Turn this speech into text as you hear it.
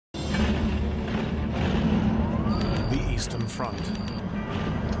Eastern Front.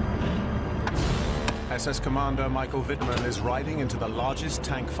 SS Commander Michael Wittmann is riding into the largest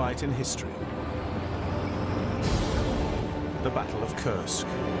tank fight in history. The Battle of Kursk.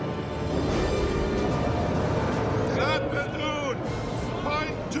 Platoon!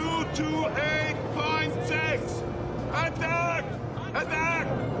 228.6! Attack! Attack!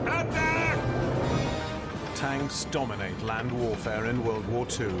 Attack! Tanks dominate land warfare in World War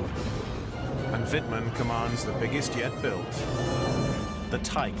II. And Wittmann commands the biggest yet built, the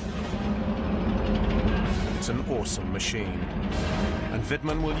Tiger. It's an awesome machine. And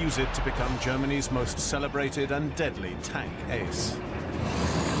Wittmann will use it to become Germany's most celebrated and deadly tank ace.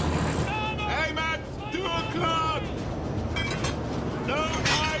 Aim at 2 o'clock! No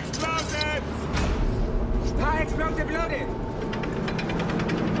high explosives! High explosive loaded!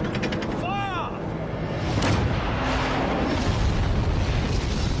 Fire!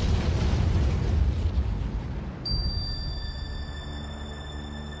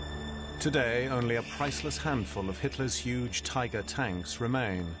 Today, only a priceless handful of Hitler's huge Tiger tanks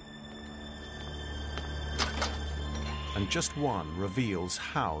remain. And just one reveals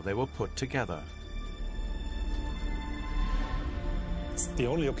how they were put together. It's the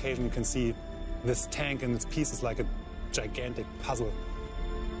only occasion you can see this tank in its pieces like a gigantic puzzle.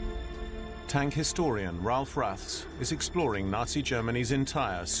 Tank historian Ralph Raths is exploring Nazi Germany's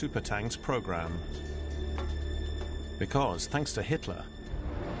entire super tanks program. Because, thanks to Hitler,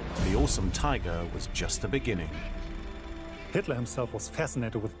 the awesome Tiger was just the beginning. Hitler himself was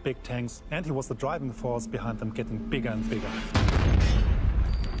fascinated with big tanks, and he was the driving force behind them getting bigger and bigger.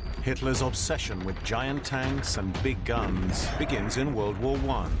 Hitler's obsession with giant tanks and big guns begins in World War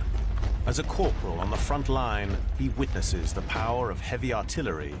I. As a corporal on the front line, he witnesses the power of heavy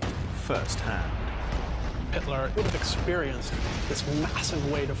artillery firsthand. Hitler would have experienced this massive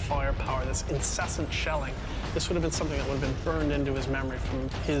weight of firepower, this incessant shelling. This would have been something that would have been burned into his memory from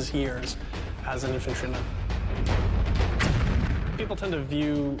his years as an infantryman. People tend to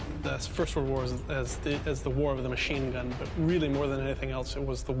view the First World War as the war of the machine gun, but really more than anything else, it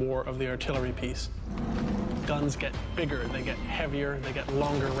was the war of the artillery piece. Guns get bigger, they get heavier, they get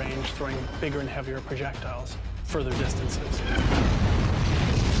longer range, throwing bigger and heavier projectiles further distances.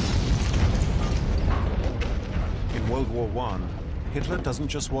 In World War I, Hitler doesn't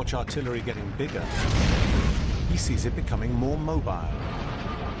just watch artillery getting bigger, he sees it becoming more mobile.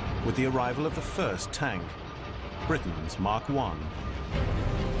 With the arrival of the first tank, Britain's Mark I.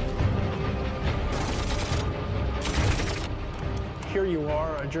 Here you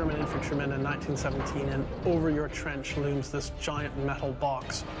are, a German infantryman in 1917, and over your trench looms this giant metal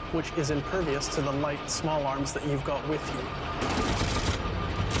box, which is impervious to the light small arms that you've got with you.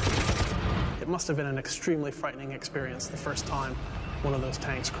 It must have been an extremely frightening experience the first time one of those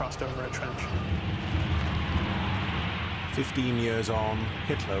tanks crossed over a trench. 15 years on,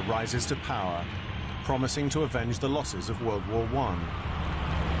 Hitler rises to power, promising to avenge the losses of World War I.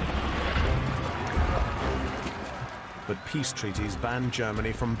 But peace treaties banned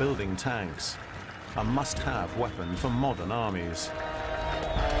Germany from building tanks, a must-have weapon for modern armies.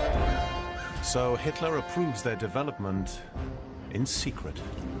 So Hitler approves their development in secret.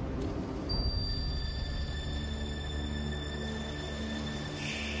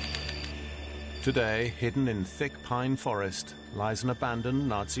 Today, hidden in thick pine forest, lies an abandoned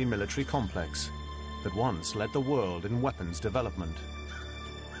Nazi military complex that once led the world in weapons development.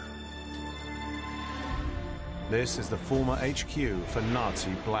 This is the former HQ for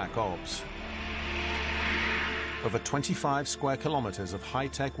Nazi Black Ops. Over 25 square kilometers of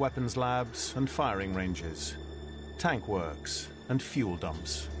high-tech weapons labs and firing ranges, tank works and fuel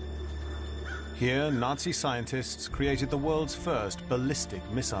dumps. Here, Nazi scientists created the world's first ballistic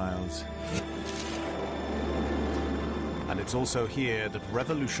missiles. And it's also here that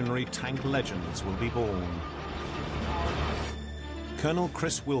revolutionary tank legends will be born. Colonel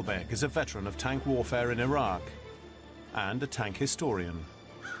Chris Wilbeck is a veteran of tank warfare in Iraq and a tank historian.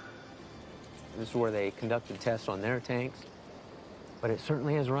 This is where they conducted tests on their tanks, but it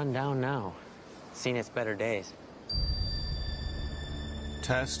certainly has run down now. It's seen its better days.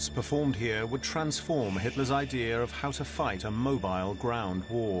 Tests performed here would transform Hitler's idea of how to fight a mobile ground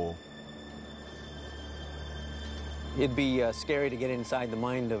war. It'd be scary to get inside the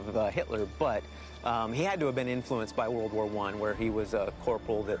mind of Hitler, but he had to have been influenced by World War I, where he was a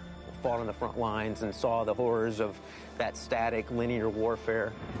corporal that fought on the front lines and saw the horrors of that static, linear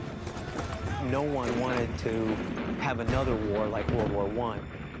warfare. No one wanted to have another war like World War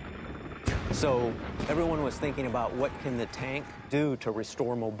I. So everyone was thinking about what can the tank do to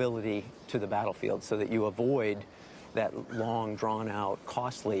restore mobility to the battlefield so that you avoid that long, drawn-out,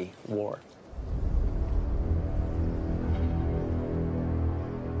 costly war.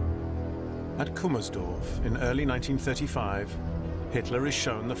 At Kummersdorf in early 1935, Hitler is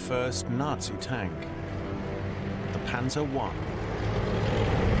shown the first Nazi tank, the Panzer I.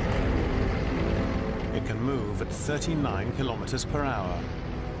 It can move at 39 kilometers per hour,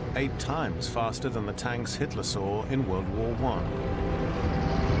 8 times faster than the tanks Hitler saw in World War I.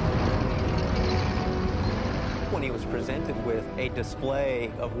 When he was presented with a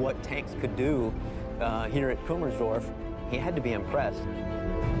display of what tanks could do here at Kummersdorf, he had to be impressed.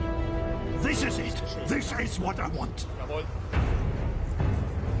 This is it. This is what I want.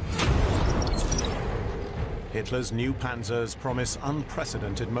 Hitler's new panzers promise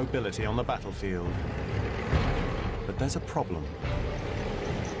unprecedented mobility on the battlefield. But there's a problem.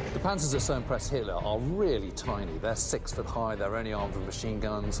 The panzers that so impress Hitler are really tiny. They're 6 foot high, they're only armed with machine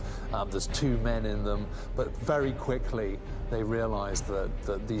guns, there's 2 men in them, but very quickly they realize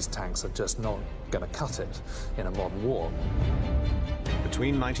that these tanks are just not going to cut it in a modern war.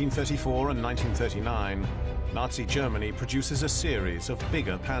 Between 1934 and 1939, Nazi Germany produces a series of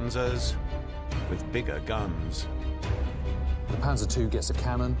bigger panzers with bigger guns. The Panzer II gets a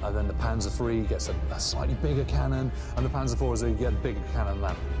cannon, and then the Panzer III gets a slightly bigger cannon, and the Panzer IV is a yet bigger cannon than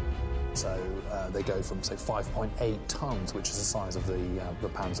that. So they go from, say, 5.8 tons, which is the size of the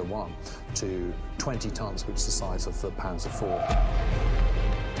Panzer I, to 20 tons, which is the size of the Panzer IV.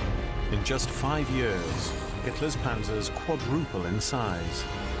 In just 5 years, Hitler's panzers quadruple in size.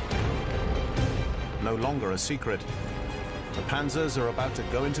 No longer a secret, the panzers are about to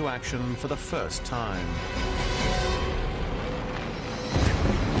go into action for the first time.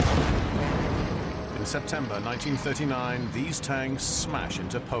 In September 1939, these tanks smash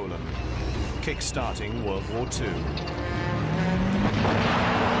into Poland, kick-starting World War II.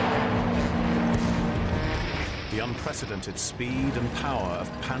 The unprecedented speed and power of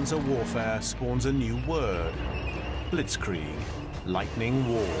panzer warfare spawns a new word: blitzkrieg, lightning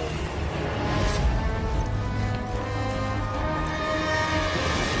war.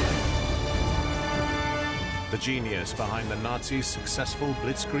 The genius behind the Nazis' successful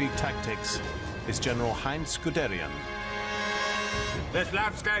blitzkrieg tactics is General Heinz Guderian. This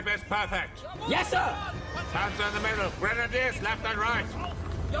landscape is perfect. Yes, sir! Panzer in the middle, grenadiers left and right.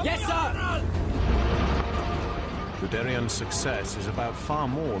 Yes, sir! Guderian's success is about far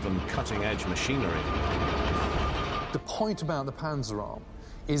more than cutting-edge machinery. The point about the Panzerarm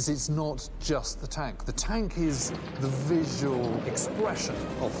is it's not just the tank. The tank is the visual expression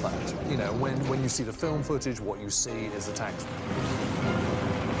of that. You know, when you see the film footage, what you see is the tanks.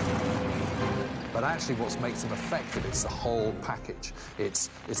 But actually what makes them effective is the whole package. It's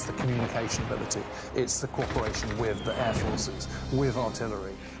the communication ability, it's the cooperation with the air forces, with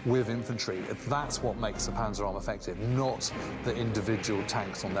artillery, with infantry. That's what makes the Panzerarm effective, not the individual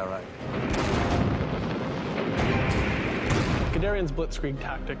tanks on their own. Guderian's blitzkrieg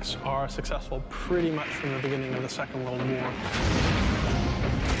tactics are successful pretty much from the beginning of the Second World War.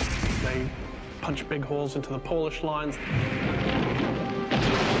 They punch big holes into the Polish lines.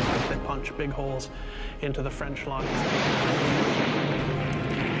 They punch big holes into the French lines.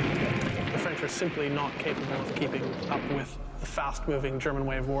 The French are simply not capable of keeping up with the fast-moving German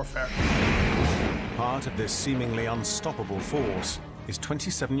way of warfare. Part of this seemingly unstoppable force is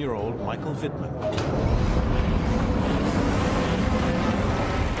 27-year-old Michael Wittmann.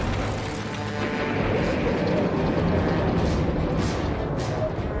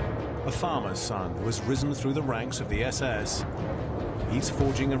 A farmer's son who has risen through the ranks of the SS. He's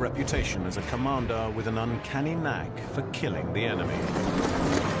forging a reputation as a commander with an uncanny knack for killing the enemy.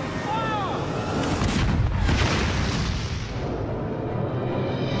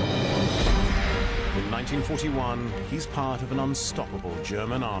 In 1941, he's part of an unstoppable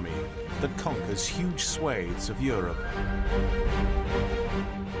German army that conquers huge swathes of Europe.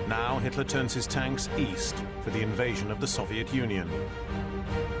 Now Hitler turns his tanks east for the invasion of the Soviet Union.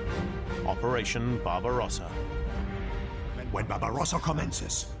 Operation Barbarossa. When Barbarossa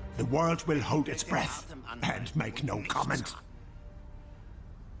commences, the world will hold its breath and make no comment.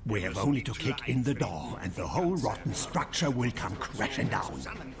 We have only to kick in the door and the whole rotten structure will come crashing down.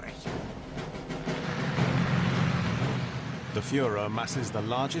 The Führer masses the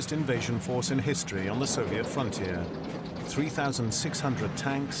largest invasion force in history on the Soviet frontier. 3,600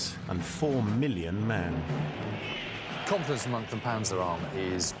 tanks and 4 million men. Confidence among the Panzerarm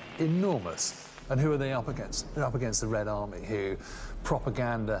is enormous. And who are they up against? They're up against the Red Army, who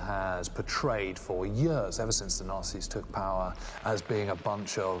propaganda has portrayed for years, ever since the Nazis took power, as being a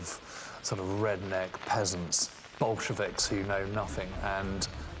bunch of sort of redneck peasants, Bolsheviks who know nothing, and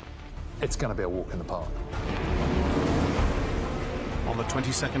it's going to be a walk in the park. On the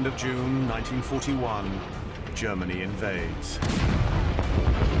 22nd of June, 1941, Germany invades.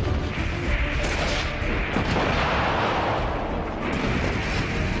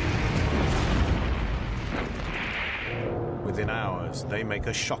 Within hours, they make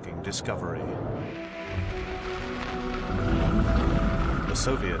a shocking discovery. The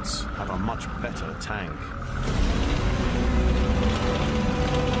Soviets have a much better tank.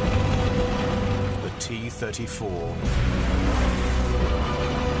 The T-34.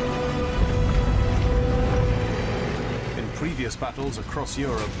 In previous battles across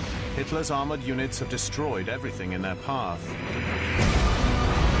Europe, Hitler's armored units have destroyed everything in their path.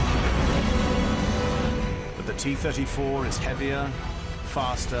 But the T-34 is heavier,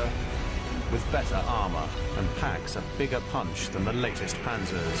 faster, with better armor, and packs a bigger punch than the latest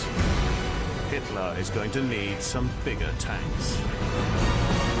Panzers. Hitler is going to need some bigger tanks.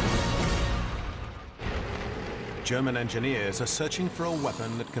 German engineers are searching for a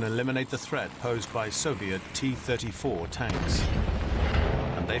weapon that can eliminate the threat posed by Soviet T-34 tanks.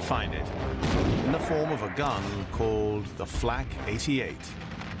 And they find it in the form of a gun called the Flak 88.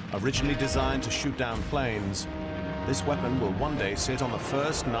 Originally designed to shoot down planes, this weapon will one day sit on the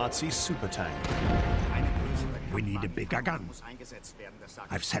first Nazi super tank. We need a bigger gun.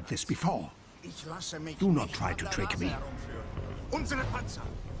 I've said this before. Do not try to trick me.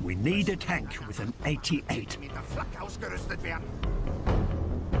 We need a tank with an 88.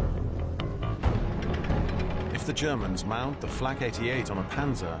 If the Germans mount the Flak 88 on a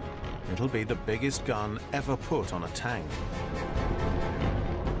Panzer, it'll be the biggest gun ever put on a tank.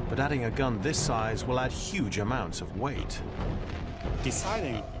 But adding a gun this size will add huge amounts of weight.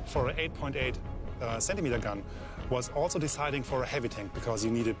 Deciding for an 8.8 centimeter gun was also deciding for a heavy tank, because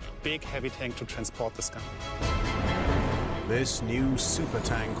you need a big heavy tank to transport this gun. This new super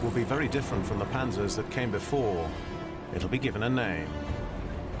tank will be very different from the Panzers that came before. It'll be given a name: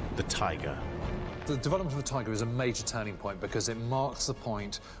 the Tiger. The development of the Tiger is a major turning point because it marks the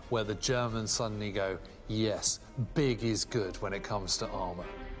point where the Germans suddenly go, yes, big is good when it comes to armor.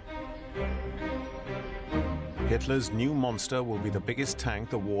 Hitler's new monster will be the biggest tank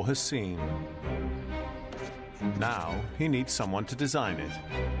the war has seen. Now he needs someone to design it.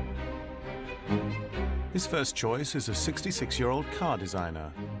 His first choice is a 66-year-old car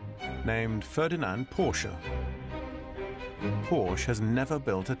designer named Ferdinand Porsche. Porsche has never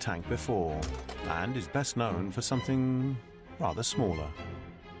built a tank before and is best known for something rather smaller: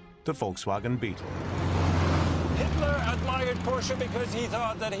 the Volkswagen Beetle. Hitler admired Porsche because he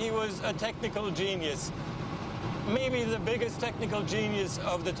thought that he was a technical genius. Maybe the biggest technical genius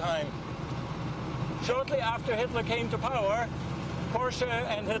of the time. Shortly after Hitler came to power, Porsche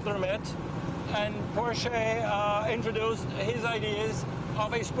and Hitler met, and Porsche introduced his ideas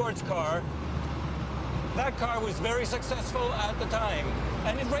of a sports car. That car was very successful at the time,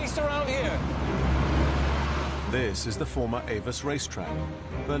 and it raced around here. This is the former Avis racetrack,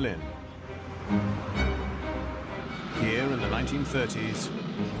 Berlin. Here in the 1930s,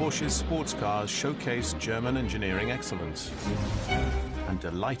 Porsche's sports cars showcased German engineering excellence and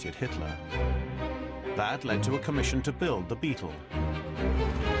delighted Hitler. That led to a commission to build the Beetle,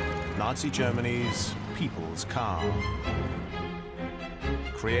 Nazi Germany's people's car.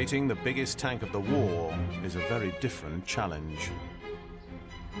 Creating the biggest tank of the war is a very different challenge.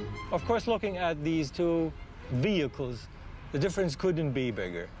 Of course, looking at these two vehicles, the difference couldn't be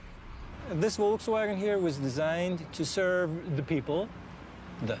bigger. This Volkswagen here was designed to serve the people,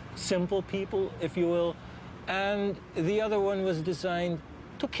 the simple people, if you will, and the other one was designed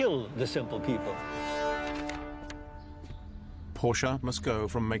to kill the simple people. Porsche must go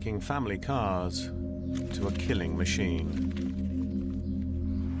from making family cars to a killing machine.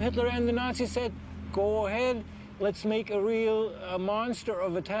 Hitler and the Nazis said, go ahead, let's make a real monster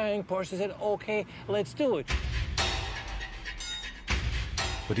of a tank. Porsche said, okay, let's do it.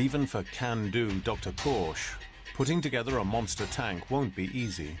 But even for can-do Dr. Porsche, putting together a monster tank won't be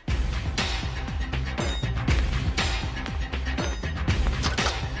easy.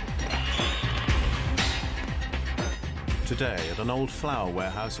 Today, at an old flour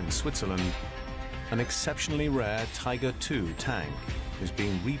warehouse in Switzerland, an exceptionally rare Tiger II tank is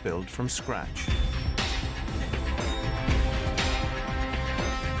being rebuilt from scratch.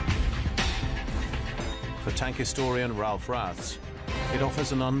 For tank historian Ralph Raths, it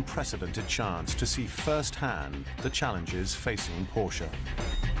offers an unprecedented chance to see firsthand the challenges facing Porsche.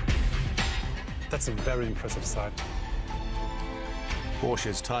 That's a very impressive sight.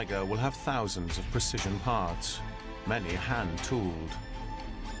 Porsche's Tiger will have thousands of precision parts, many hand-tooled.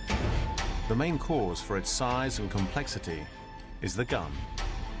 The main cause for its size and complexity is the gun.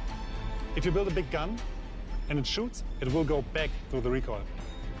 If you build a big gun and it shoots, it will go back through the recoil.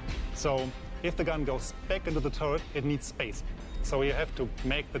 So if the gun goes back into the turret, it needs space. So you have to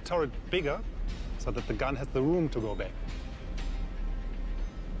make the turret bigger so that the gun has the room to go back.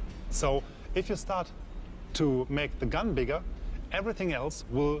 So if you start to make the gun bigger, everything else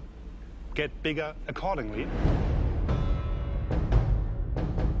will get bigger accordingly.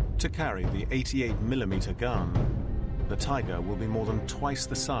 To carry the 88mm gun, the Tiger will be more than twice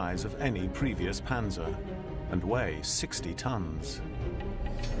the size of any previous Panzer and weigh 60 tons.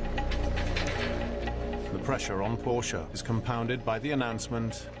 The pressure on Porsche is compounded by the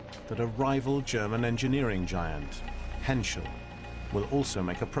announcement that a rival German engineering giant, Henschel, will also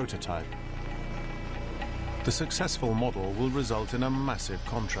make a prototype. The successful model will result in a massive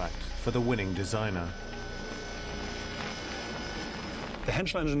contract for the winning designer. The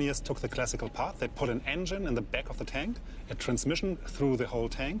Henschel engineers took the classical path. They put an engine in the back of the tank, a transmission through the whole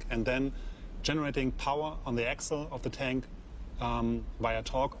tank, and then generating power on the axle of the tank via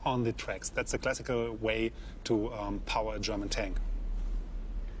torque on the tracks. That's the classical way to power a German tank.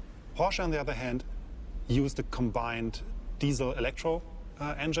 Porsche, on the other hand, used a combined diesel-electro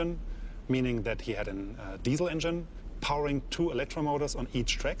engine, meaning that he had a diesel engine powering 2 electromotors on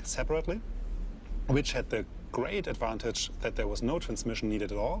each track separately, which had the great advantage that there was no transmission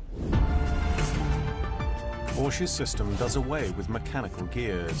needed at all. Porsche's system does away with mechanical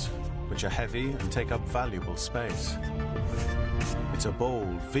gears, which are heavy and take up valuable space. It's a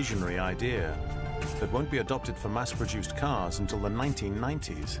bold, visionary idea that won't be adopted for mass-produced cars until the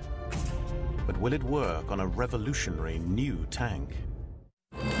 1990s. But will it work on a revolutionary new tank?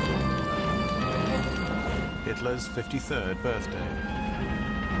 Hitler's 53rd birthday.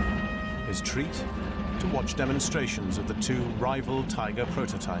 His treat? To watch demonstrations of the 2 rival Tiger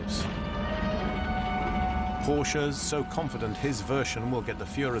prototypes. Porsche's so confident his version will get the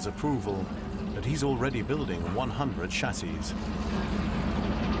Führer's approval that he's already building 100 chassis.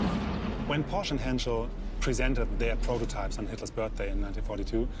 When Porsche and Henschel presented their prototypes on Hitler's birthday in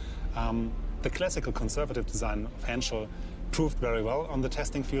 1942, the classical conservative design of Henschel proved very well on the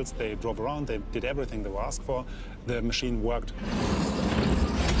testing fields. They drove around, they did everything they were asked for. The machine worked.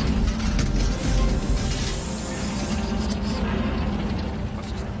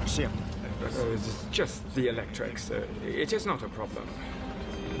 It's just the electrics. It is not a problem.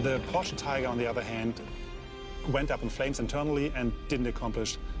 The Porsche Tiger, on the other hand, went up in flames internally and didn't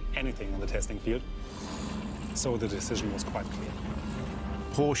accomplish anything on the testing field. So the decision was quite clear.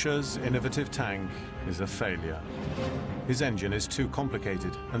 Porsche's innovative tank is a failure. His engine is too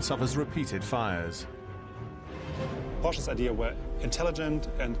complicated and suffers repeated fires. Porsche's ideas were intelligent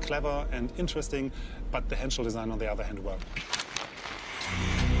and clever and interesting, but the Henschel design, on the other hand, worked.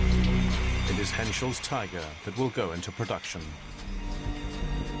 It is Henschel's Tiger that will go into production.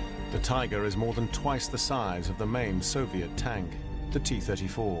 The Tiger is more than twice the size of the main Soviet tank, the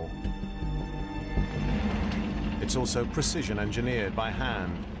T-34. It's also precision engineered by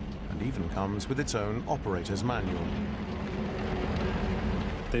hand and even comes with its own operator's manual.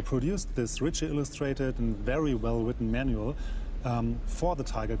 They produced this richly illustrated and very well-written manual for the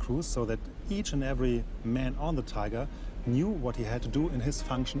Tiger crews so that each and every man on the Tiger knew what he had to do in his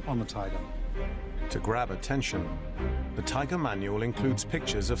function on the Tiger. To grab attention, the Tiger manual includes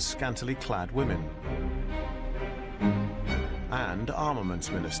pictures of scantily clad women and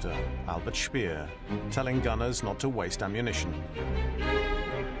Armaments Minister Albert Speer telling gunners not to waste ammunition.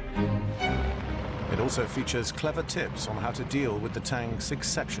 It also features clever tips on how to deal with the tank's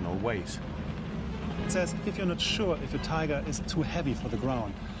exceptional weight. It says, if you're not sure if your Tiger is too heavy for the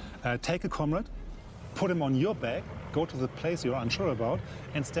ground, take a comrade, put him on your back, go to the place you're unsure about,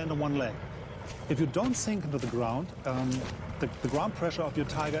 and stand on one leg. If you don't sink into the ground, the ground pressure of your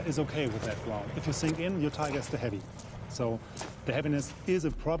Tiger is okay with that ground. If you sink in, your Tiger is too heavy. So the heaviness is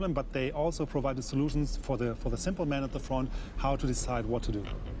a problem, but they also provided solutions for the simple man at the front, how to decide what to do.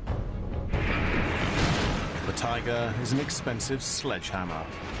 The Tiger is an expensive sledgehammer,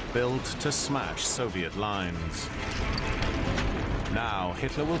 built to smash Soviet lines. Now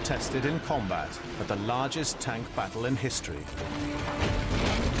Hitler will test it in combat at the largest tank battle in history.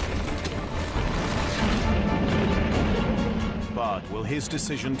 But will his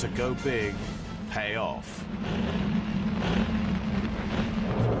decision to go big pay off?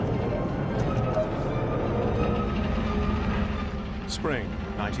 Spring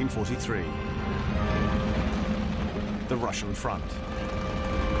 1943. The Russian front.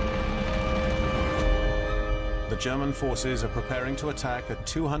 The German forces are preparing to attack a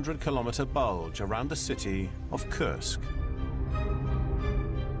 200-kilometer bulge around the city of Kursk.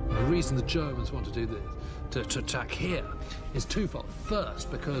 The reason the Germans want to do this, to attack here, is twofold. First,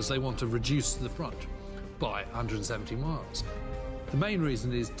 because they want to reduce the front by 170 miles. The main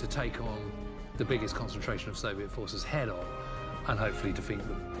reason is to take on the biggest concentration of Soviet forces head on and hopefully defeat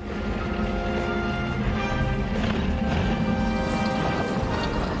them.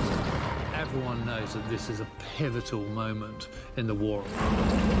 knows that this is a pivotal moment in the war.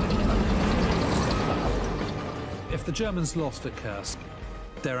 If the Germans lost at Kursk,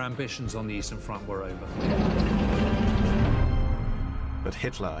 their ambitions on the Eastern Front were over. But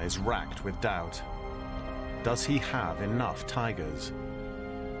Hitler is racked with doubt. Does he have enough Tigers?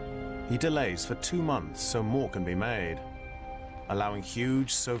 He delays for 2 months so more can be made, allowing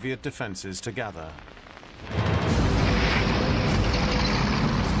huge Soviet defenses to gather.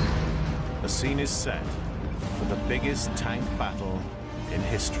 The scene is set for the biggest tank battle in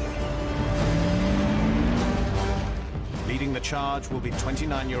history. Leading the charge will be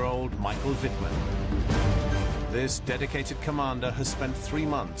 29-year-old Michael Wittmann. This dedicated commander has spent 3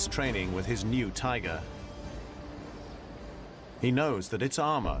 months training with his new Tiger. He knows that its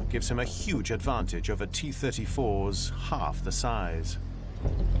armor gives him a huge advantage over T-34's half the size.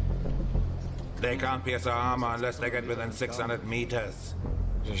 They can't pierce our armor unless they get within 600 meters.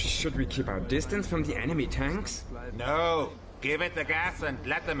 Should we keep our distance from the enemy tanks? No! Give it the gas and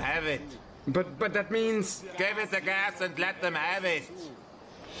let them have it! But that means... Give it the gas and let them have it!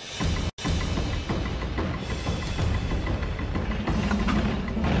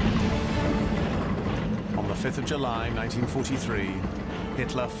 On the 5th of July, 1943,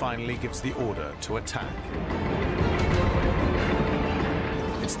 Hitler finally gives the order to attack.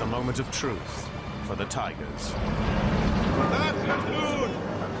 It's the moment of truth for the Tigers. That platoon!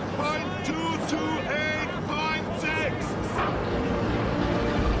 0.228.6!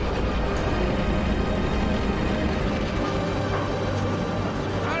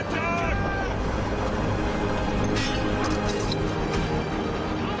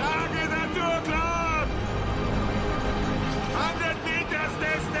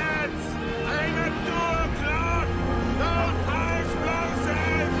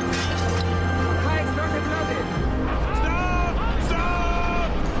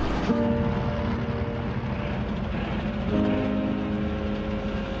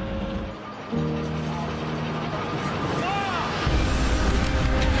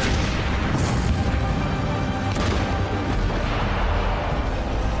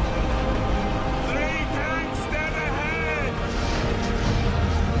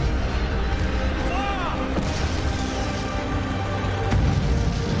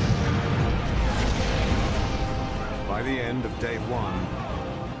 Day 1,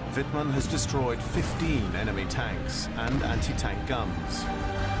 Wittmann has destroyed 15 enemy tanks and anti-tank guns.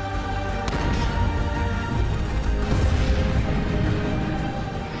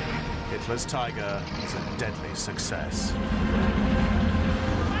 Hitler's Tiger is a deadly success.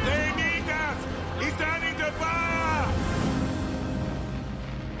 They need us! He's starting to fire!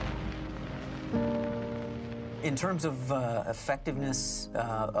 In terms of effectiveness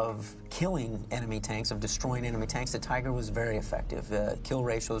of killing enemy tanks, of destroying enemy tanks, the Tiger was very effective. Kill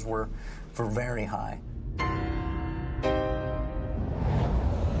ratios were very high.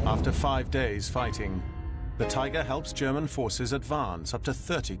 After 5 days fighting, the Tiger helps German forces advance up to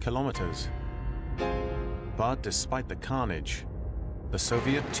 30 kilometers. But despite the carnage, the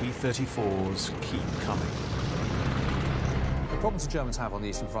Soviet T-34s keep coming. The problems the Germans have on the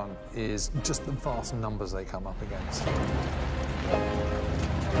Eastern Front is just the vast numbers they come up against.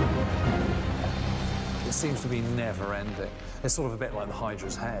 It seems to be never ending. It's sort of a bit like the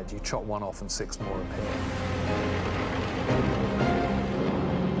Hydra's head. You chop one off and 6 more appear.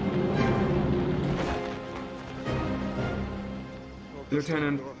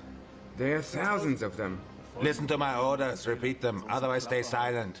 Lieutenant, there are thousands of them. Listen to my orders, repeat them, otherwise stay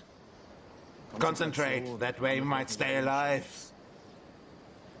silent. Concentrate, that way we might stay alive.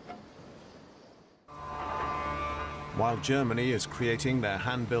 While Germany is creating their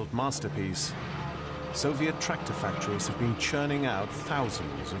hand-built masterpiece, Soviet tractor factories have been churning out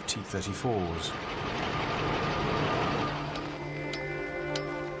thousands of T-34s.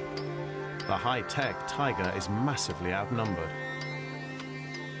 The high-tech Tiger is massively outnumbered.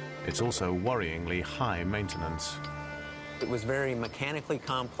 It's also worryingly high maintenance. It was very mechanically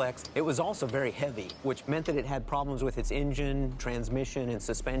complex. It was also very heavy, which meant that it had problems with its engine, transmission, and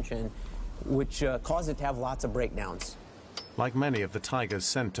suspension, which caused it to have lots of breakdowns. Like many of the Tigers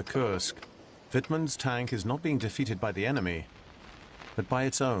sent to Kursk, Wittmann's tank is not being defeated by the enemy, but by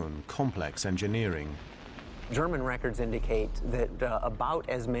its own complex engineering. German records indicate that about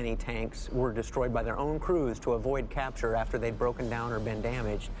as many tanks were destroyed by their own crews to avoid capture after they'd broken down or been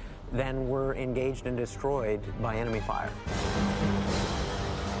damaged than were engaged and destroyed by enemy fire.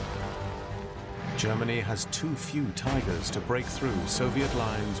 Germany has too few Tigers to break through Soviet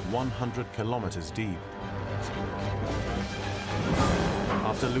lines 100 kilometers deep.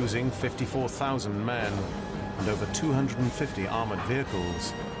 After losing 54,000 men and over 250 armored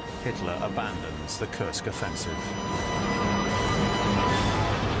vehicles, Hitler abandons the Kursk offensive.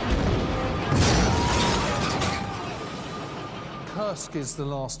 Kursk is the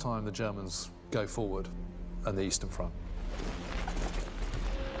last time the Germans go forward on the Eastern Front.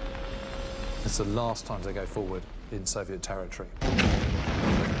 It's the last time they go forward in Soviet territory. From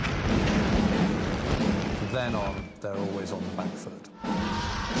then on, they're always on the back foot.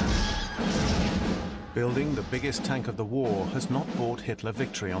 Building the biggest tank of the war has not brought Hitler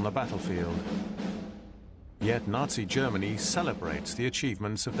victory on the battlefield. Yet Nazi Germany celebrates the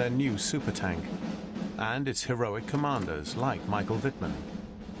achievements of their new super tank and its heroic commanders like Michael Wittmann.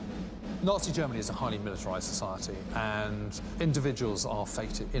 Nazi Germany is a highly militarized society, and individuals are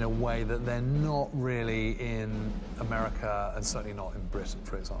fated in a way that they're not really in America and certainly not in Britain,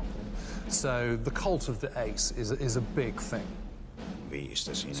 for example. So the cult of the ace is a big thing.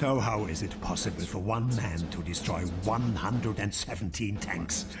 So how is it possible for one man to destroy 117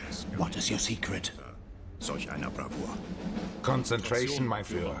 tanks? What is your secret? Concentration, my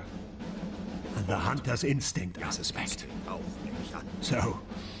Führer. And the hunter's instinct, I suspect. So,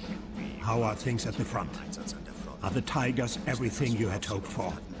 how are things at the front? Are the Tigers everything you had hoped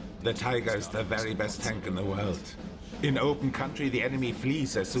for? The Tiger is the very best tank in the world. In open country, the enemy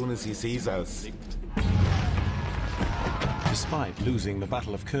flees as soon as he sees us. Despite losing the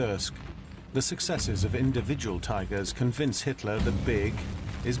Battle of Kursk, the successes of individual Tigers convince Hitler that big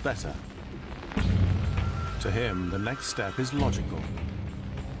is better. To him, the next step is logical.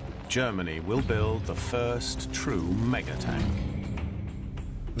 Germany will build the first true mega-tank.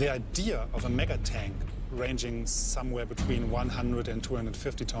 The idea of a mega tank ranging somewhere between 100 and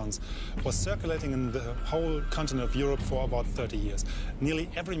 250 tons was circulating in the whole continent of Europe for about 30 years. Nearly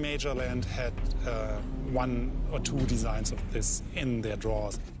every major land had one or two designs of this in their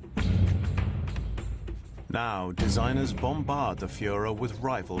drawers. Now, designers bombard the Führer with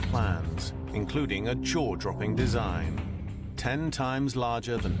rival plans, including a jaw-dropping design, 10 times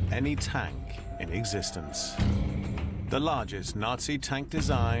larger than any tank in existence. The largest Nazi tank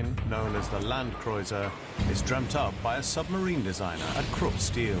design, known as the Landkreuzer, is dreamt up by a submarine designer at Krupp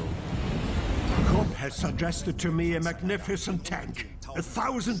Steel. Krupp has suggested to me a magnificent tank. A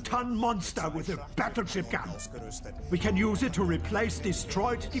 1,000-ton monster with a battleship gun. We can use it to replace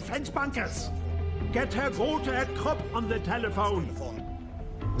destroyed defense bunkers. Get Herr Grote at Krupp on the telephone.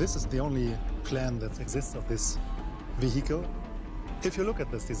 This is the only plan that exists of this vehicle. If you look at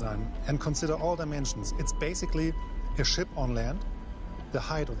this design and consider all dimensions, it's basically a ship on land. The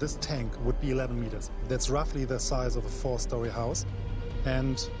height of this tank would be 11 meters. That's roughly the size of a 4-story house.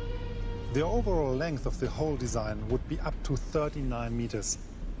 And the overall length of the whole design would be up to 39 meters.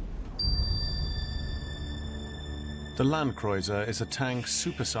 The Landkreuzer is a tank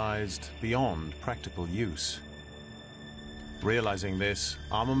supersized beyond practical use. Realizing this,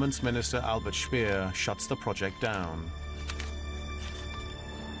 Armaments Minister Albert Speer shuts the project down.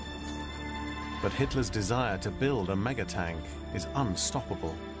 But Hitler's desire to build a mega-tank is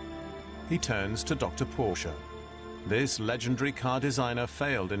unstoppable. He turns to Dr. Porsche. This legendary car designer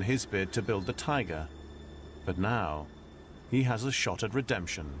failed in his bid to build the Tiger. But now, he has a shot at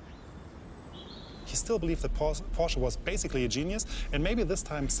redemption. He still believed that Porsche was basically a genius, and maybe this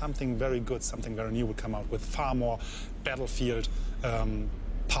time something very good, something very new would come out with far more battlefield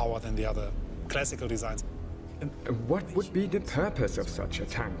power than the other classical designs. What would be the purpose of such a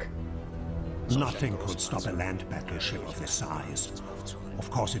tank? Nothing could stop a land battleship of this size. Of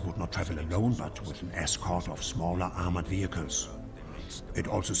course, it would not travel alone, but with an escort of smaller armored vehicles. It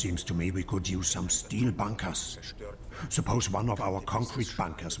also seems to me we could use some steel bunkers. Suppose one of our concrete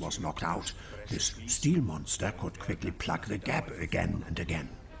bunkers was knocked out. This steel monster could quickly plug the gap again and again.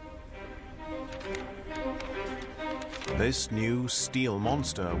 This new steel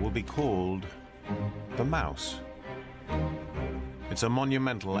monster will be called the Mouse. It's a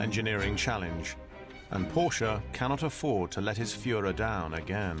monumental engineering challenge, and Porsche cannot afford to let his Führer down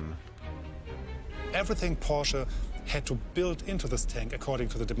again. Everything Porsche had to build into this tank, according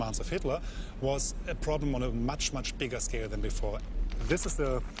to the demands of Hitler, was a problem on a much, much bigger scale than before. This is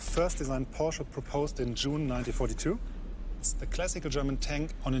the first design Porsche proposed in June 1942. It's the classical German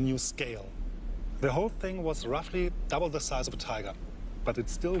tank on a new scale. The whole thing was roughly double the size of a Tiger, but it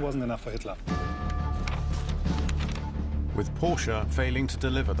still wasn't enough for Hitler. With Porsche failing to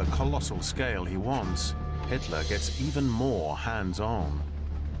deliver the colossal scale he wants, Hitler gets even more hands-on.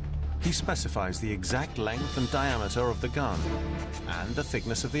 He specifies the exact length and diameter of the gun and the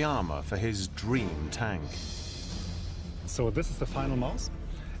thickness of the armor for his dream tank. So this is the final mouse,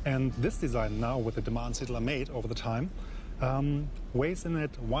 and this design now, with the demands Hitler made over the time, weighs in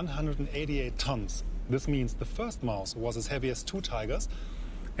at 188 tons. This means the first mouse was as heavy as 2 Tigers,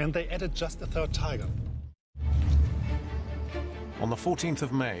 And they added just a third Tiger. On the 14th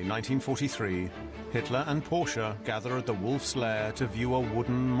of May 1943, Hitler and Porsche gather at the Wolf's Lair to view a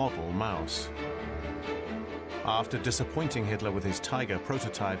wooden model mouse. After disappointing Hitler with his Tiger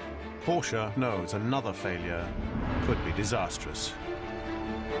prototype, Porsche knows another failure could be disastrous.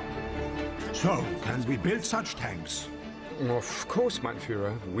 So, can we build such tanks? Of course, mein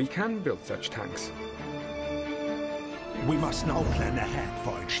Führer, we can build such tanks. We must now plan ahead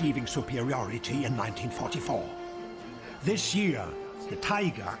for achieving superiority in 1944. This year, the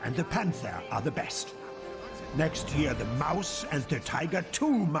Tiger and the Panther are the best. Next year, the Mouse and the Tiger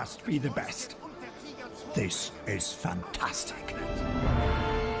too must be the best. This is fantastic.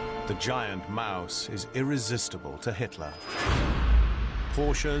 The giant mouse is irresistible to Hitler.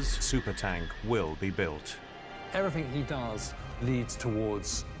 Porsche's super tank will be built. Everything he does leads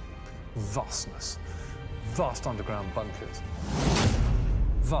towards vastness. Vast underground bunkers.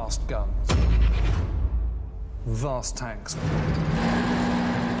 Vast guns. Vast tanks.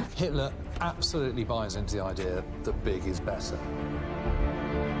 Hitler absolutely buys into the idea that big is better.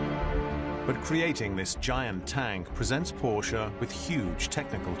 But creating this giant tank presents Porsche with huge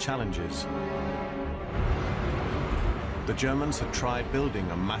technical challenges. The Germans had tried building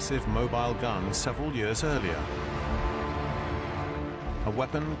a massive mobile gun several years earlier. A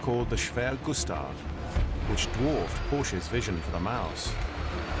weapon called the Schwer Gustav, which dwarfed Porsche's vision for the mouse.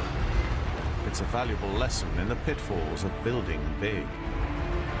 It's a valuable lesson in the pitfalls of building big.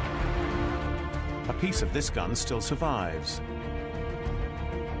 A piece of this gun still survives.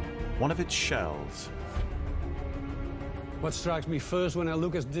 One of its shells. What strikes me first when I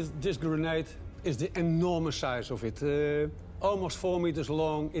look at this grenade is the enormous size of it. Almost 4 meters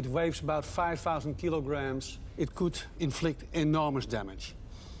long, it weighs about 5,000 kilograms. It could inflict enormous damage.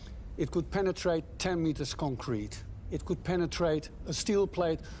 It could penetrate 10 meters concrete. It could penetrate a steel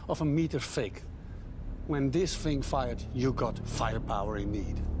plate of a meter thick. When this thing fired, you got firepower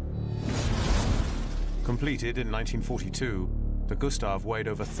indeed. Completed in 1942, the Gustav weighed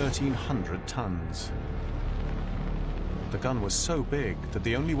over 1,300 tons. The gun was so big that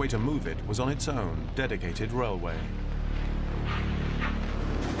the only way to move it was on its own dedicated railway.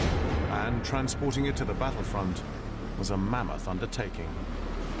 And transporting it to the battlefront was a mammoth undertaking.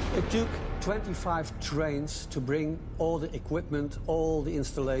 It took 25 trains to bring all the equipment, all the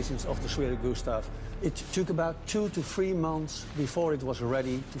installations of the Schwer Gustav. It took about 2 to 3 months before it was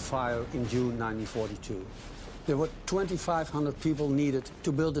ready to fire in June 1942. There were 2,500 people needed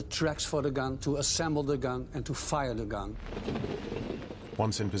to build the tracks for the gun, to assemble the gun, and to fire the gun.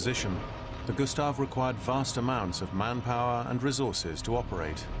 Once in position, the Gustav required vast amounts of manpower and resources to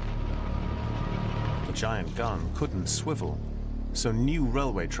operate. The giant gun couldn't swivel, so new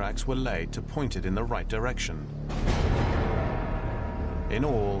railway tracks were laid to point it in the right direction. In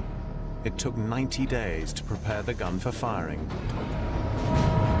all, it took 90 days to prepare the gun for firing.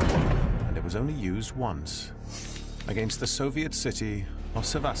 And it was only used once, against the Soviet city of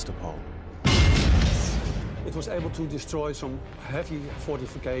Sevastopol. It was able to destroy some heavy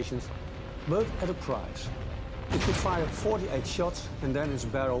fortifications, but at a price. It could fire 48 shots, and then its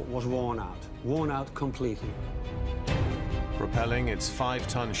barrel was worn out completely. Propelling its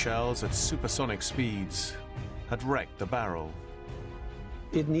 5-ton shells at supersonic speeds had wrecked the barrel.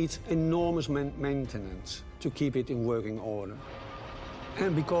 It needs enormous maintenance to keep it in working order.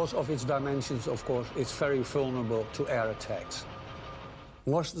 And because of its dimensions, of course, it's very vulnerable to air attacks.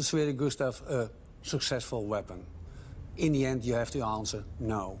 Was the Schwer Gustav a successful weapon? In the end, you have to answer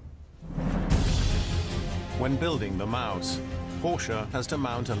no. When building the Maus, Porsche has to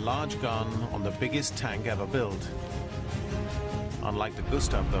mount a large gun on the biggest tank ever built. Unlike the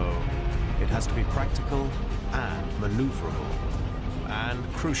Gustav, though, it has to be practical and maneuverable. And,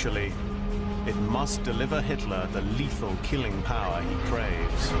 crucially, it must deliver Hitler the lethal killing power he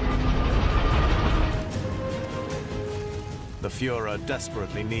craves. The Führer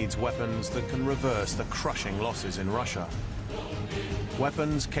desperately needs weapons that can reverse the crushing losses in Russia.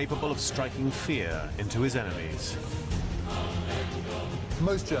 Weapons capable of striking fear into his enemies.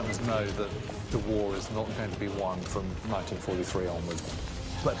 Most Germans know that the war is not going to be won from 1943 onwards.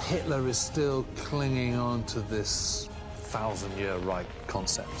 But Hitler is still clinging on to this 1,000-year Reich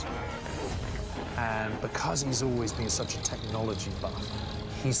concept. And because he's always been such a technology buff,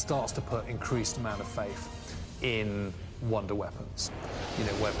 he starts to put increased amount of faith in wonder weapons. You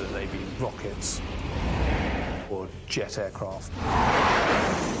know, whether they be rockets or jet aircraft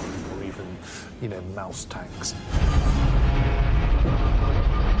or even, you know, mouse tanks.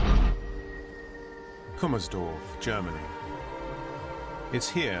 Kummersdorf, Germany. It's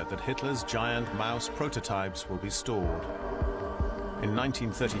here that Hitler's giant mouse prototypes will be stored. In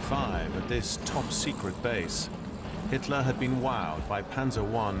 1935, at this top-secret base, Hitler had been wowed by Panzer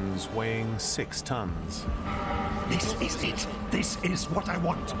I's weighing 6 tons. This is it. This is what I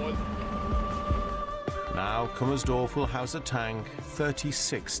want. Now, Kummersdorf will house a tank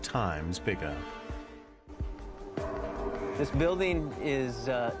 36 times bigger. This building is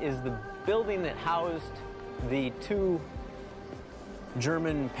the building that housed the 2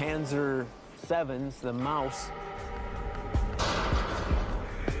 German Panzer VIIs, the Maus.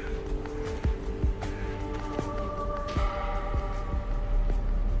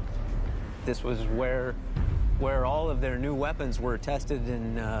 This was where all of their new weapons were tested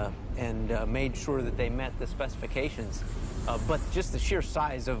and made sure that they met the specifications. But just the sheer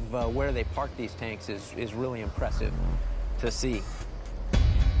size of where they parked these tanks is really impressive to see.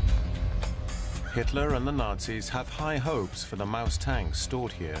 Hitler and the Nazis have high hopes for the Maus tanks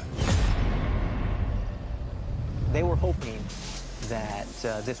stored here. They were hoping that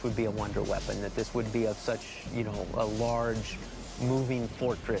this would be a wonder weapon, that this would be of such, a large, moving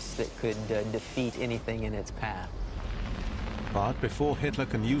fortress that could defeat anything in its path. But before Hitler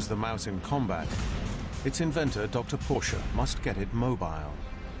can use the Maus in combat, its inventor, Dr. Porsche, must get it mobile.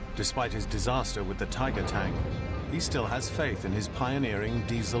 Despite his disaster with the Tiger tank, he still has faith in his pioneering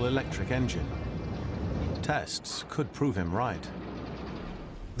diesel-electric engine. Tests could prove him right.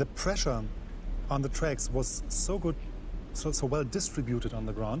 The pressure on the tracks was so good, so well distributed on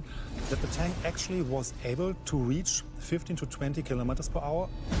the ground, that the tank actually was able to reach 15 to 20 kilometers per hour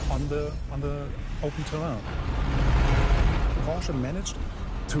on the open terrain. Porsche managed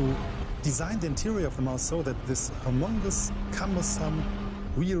to design the interior of the Maus so that this humongous, cumbersome,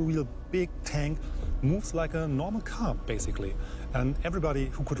 real big tank moves like a normal car, basically. And everybody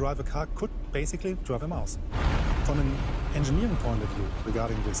who could drive a car could basically drive a Maus. From an engineering point of view,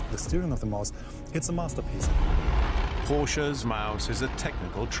 regarding the steering of the Maus, it's a masterpiece. Porsche's Maus is a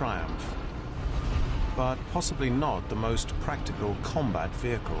technical triumph, but possibly not the most practical combat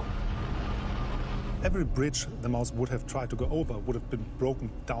vehicle. Every bridge the Maus would have tried to go over would have been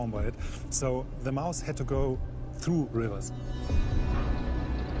broken down by it, so the Maus had to go through rivers.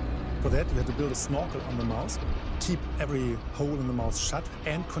 For that, you had to build a snorkel on the Maus, keep every hole in the Maus shut,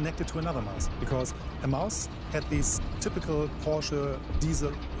 and connect it to another Maus, because a Maus had this typical Porsche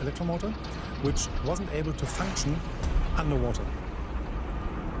diesel electromotor, which wasn't able to function underwater.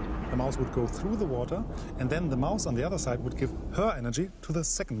 The Maus would go through the water, and then the Maus on the other side would give her energy to the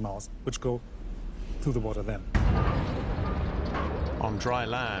second Maus, which go through the water then. On dry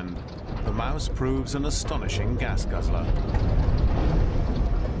land, the Maus proves an astonishing gas guzzler.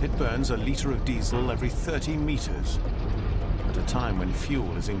 It burns a liter of diesel every 30 meters, at a time when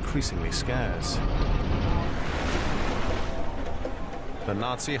fuel is increasingly scarce. The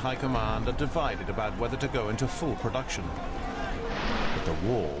Nazi high command are divided about whether to go into full production. But the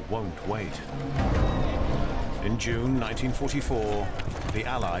war won't wait. In June 1944, the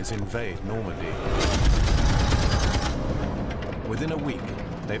Allies invade Normandy. Within a week,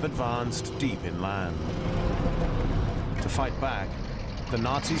 they've advanced deep inland. To fight back, the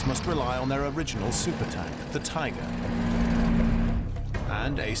Nazis must rely on their original super tank, the Tiger,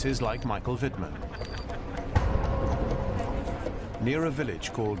 and aces like Michael Wittmann. Near a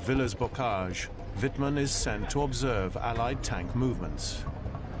village called Villers-Bocage, Wittmann is sent to observe Allied tank movements.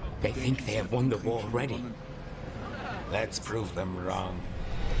 They think they have won the war already. Let's prove them wrong.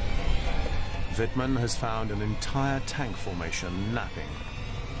 Wittmann has found an entire tank formation napping.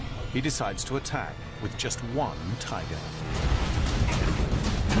 He decides to attack with just one Tiger.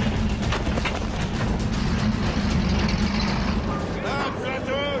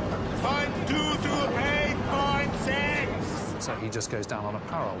 Point 2 to 8.6. So he just goes down on a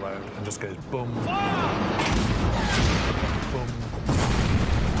parallel road and just goes boom, boom, boom,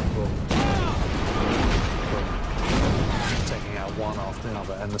 boom, taking out one after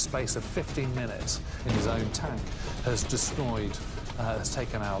another. And the space of 15 minutes in his own tank has destroyed, has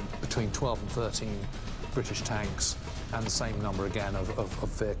taken out between 12 and 13 British tanks and the same number again of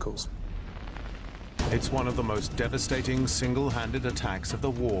vehicles. It's one of the most devastating single-handed attacks of the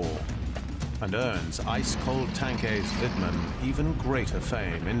war, and earns ice-cold tank ace Wittmann even greater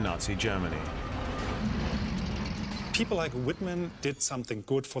fame in Nazi Germany. People like Wittmann did something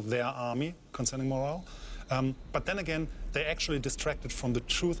good for their army concerning morale, but then again, they actually distracted from the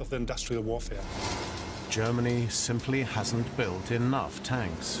truth of the industrial warfare. Germany simply hasn't built enough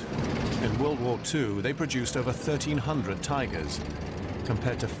tanks. In World War II, they produced over 1,300 Tigers,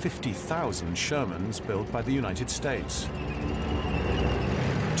 compared to 50,000 Shermans built by the United States.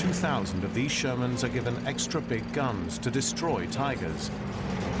 2,000 of these Shermans are given extra big guns to destroy Tigers.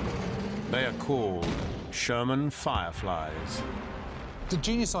 They are called Sherman Fireflies. The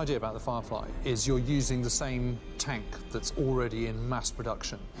genius idea about the Firefly is you're using the same tank that's already in mass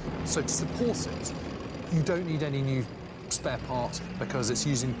production. So to support it, you don't need any new spare parts because it's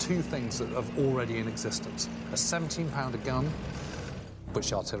using two things that are already in existence. A 17-pounder gun, which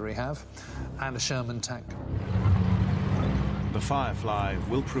the artillery have, and a Sherman tank. The Firefly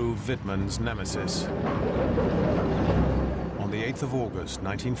will prove Wittmann's nemesis. On the 8th of August,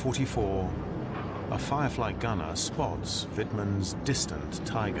 1944, a Firefly gunner spots Wittmann's distant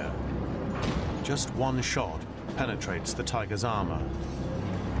Tiger. Just one shot penetrates the Tiger's armor,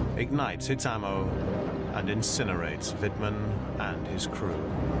 ignites its ammo, and incinerates Wittmann and his crew.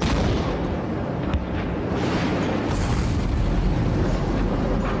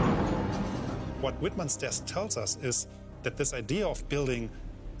 What Wittmann's test tells us is that this idea of building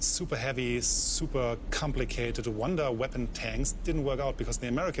super heavy, super complicated wonder weapon tanks didn't work out because the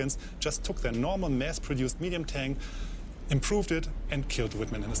Americans just took their normal mass-produced medium tank, improved it, and killed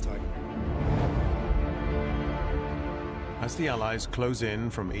Wittmann and his Tiger. As the Allies close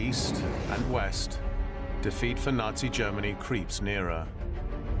in from east and west, defeat for Nazi Germany creeps nearer.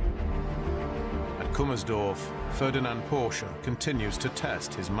 At Kummersdorf, Ferdinand Porsche continues to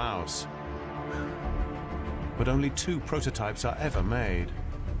test his Maus. But only 2 prototypes are ever made,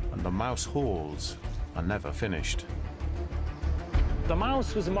 and the Maus halls are never finished. The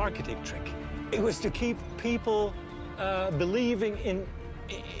Maus was a marketing trick. It was to keep people believing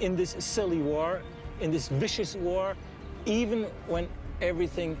in this silly war, in this vicious war, even when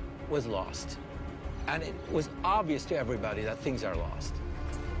everything was lost. And it was obvious to everybody that things are lost.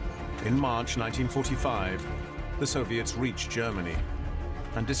 In March 1945, the Soviets reach Germany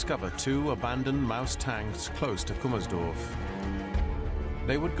and discover 2 abandoned Maus tanks close to Kummersdorf.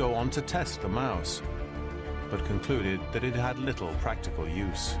 They would go on to test the Maus, but concluded that it had little practical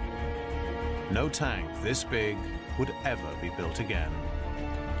use. No tank this big would ever be built again.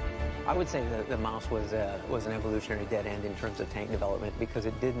 I would say that the Maus was an evolutionary dead end in terms of tank development because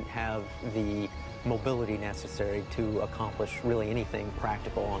it didn't have the mobility necessary to accomplish really anything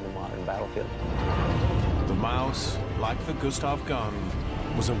practical on the modern battlefield. The Maus, like the Gustav gun,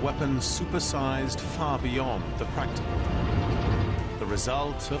 was a weapon supersized far beyond the practical. The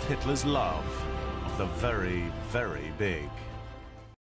result of Hitler's love of the very, very big.